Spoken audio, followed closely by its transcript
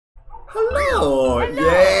Hello!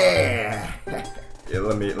 Yeah! Yeah,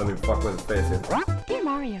 let me fuck with his face here. Dear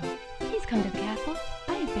Mario, please come to the castle.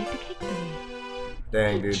 I have baked a cake for you.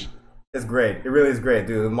 Dang, dude. It's great. It really is great,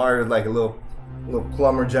 dude. Mario's like a little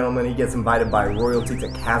plumber gentleman. He gets invited by royalty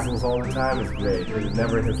to castles all the time. It's great. It was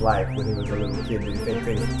never in his life when he was a little kid did he think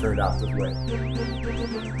things turned out this way.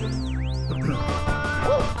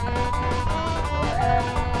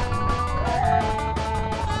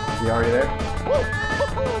 Is he already there?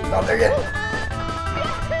 Not there yet.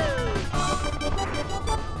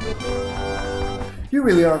 You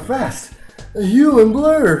really are fast. You and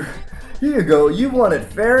Blur. Here you go. You won it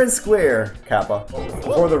fair and square, Kappa.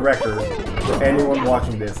 For the record, for anyone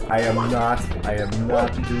watching this, I am not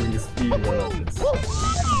doing a speed run on this.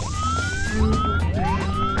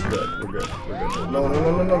 We're good. No,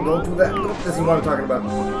 don't do that. This is what I'm talking about.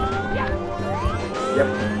 Yep,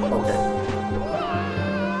 okay.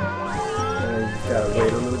 Just gotta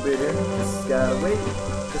wait a little bit here. Just gotta wait.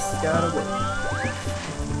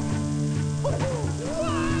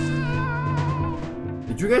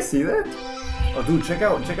 Did you guys see that? Oh, dude, check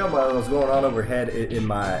out what's going on overhead in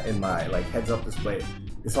my like heads-up display.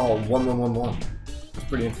 It's all 1111. It's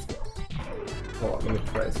pretty interesting. Hold on, let me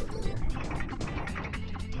try something here.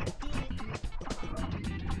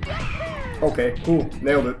 Okay, cool,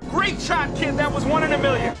 nailed it. Great shot, kid. That was 1 in a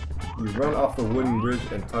million. You run off the wooden bridge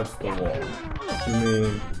and touch the wall.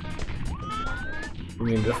 You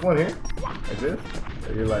mean this one here? Like this?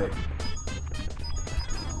 Or you're like,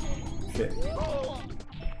 shit.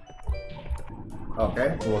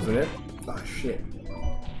 Okay, wasn't it? Oh shit.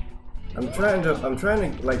 I'm trying to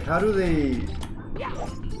like, how do they?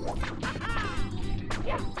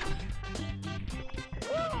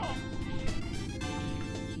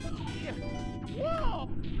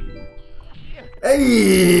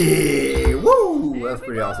 Hey! Woo! That's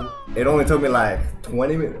pretty awesome. It only took me like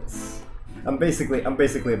 20 minutes. I'm basically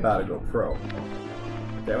about to go pro.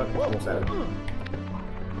 Damn it, almost had it.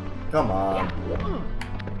 Come on.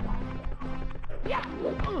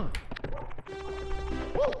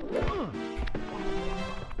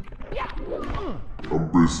 I'm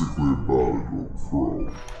basically about to go pro.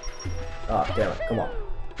 Ah, damn it, come on.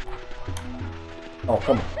 Oh,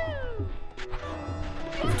 come on.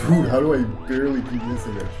 Dude, how do I barely keep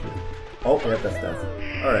missing that shit? Oh, yeah, that's.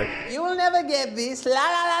 Alright. You will never get this, la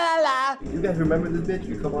la la la la. You guys remember this bitch?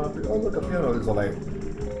 You come on up here, oh look, a piano. It's all like...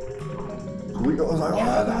 We go, like,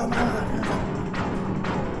 oh no, man.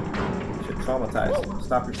 Shit, traumatized.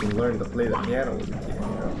 Stop you from learning to play the piano as a kid, you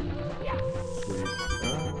know? Sweet.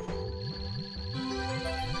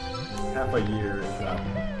 Half a year is not...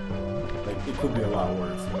 Like, it could be a lot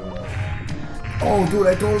worse, you know? Oh, dude,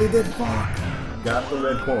 I totally did, fuck! Got the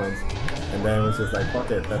red coins, and then it was just like, fuck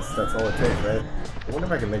it, that's all it takes, right? I wonder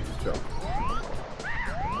if I can make this jump.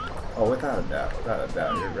 Oh, without a doubt,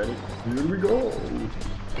 you ready? Here we go!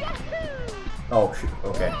 Oh, shit,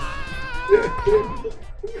 okay.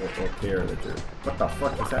 Okay, what the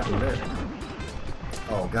fuck just happened there?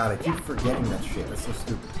 Oh god, I keep forgetting that shit, that's so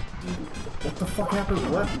stupid. What the fuck happened?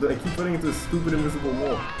 What? I keep putting into a stupid invisible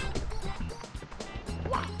wall.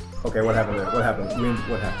 Okay, what happened there? What happened?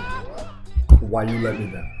 What happened? Why you let me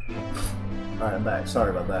down? Alright, I'm back.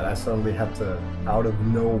 Sorry about that. I suddenly had to, out of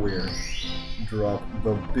nowhere, drop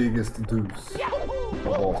the biggest deuce of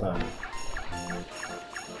all time.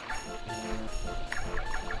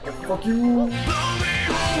 Oh, fuck you!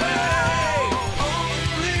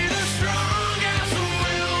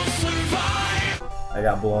 I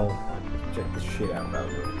got blown. Check this shit out,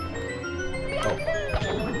 Bowser. Oh,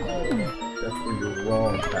 that's where you're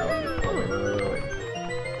wrong, Bowser. Wait.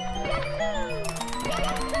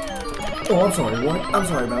 Oh, I'm sorry, what? I'm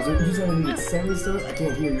sorry, Bowser. You said I needed 70 stars? I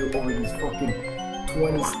can't hear you over these fucking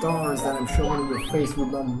 20 stars that I'm showing in your face with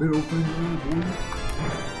my middle finger.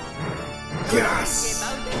 Yes!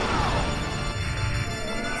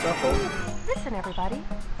 What's up, folks? Listen, everybody.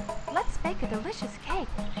 Let's bake a delicious cake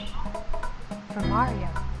for Mario.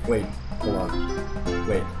 Wait, hold on.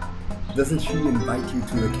 Wait. Doesn't she invite you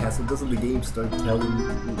to the castle? Doesn't the game start telling you,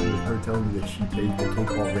 with her telling you that she baked the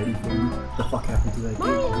cake already for you? The fuck happened to that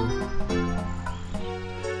cake?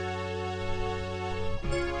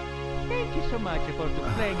 Thank you so much for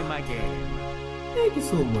playing my game. Thank you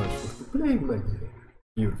so much for playing my game.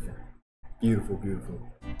 Beautiful. Beautiful, beautiful.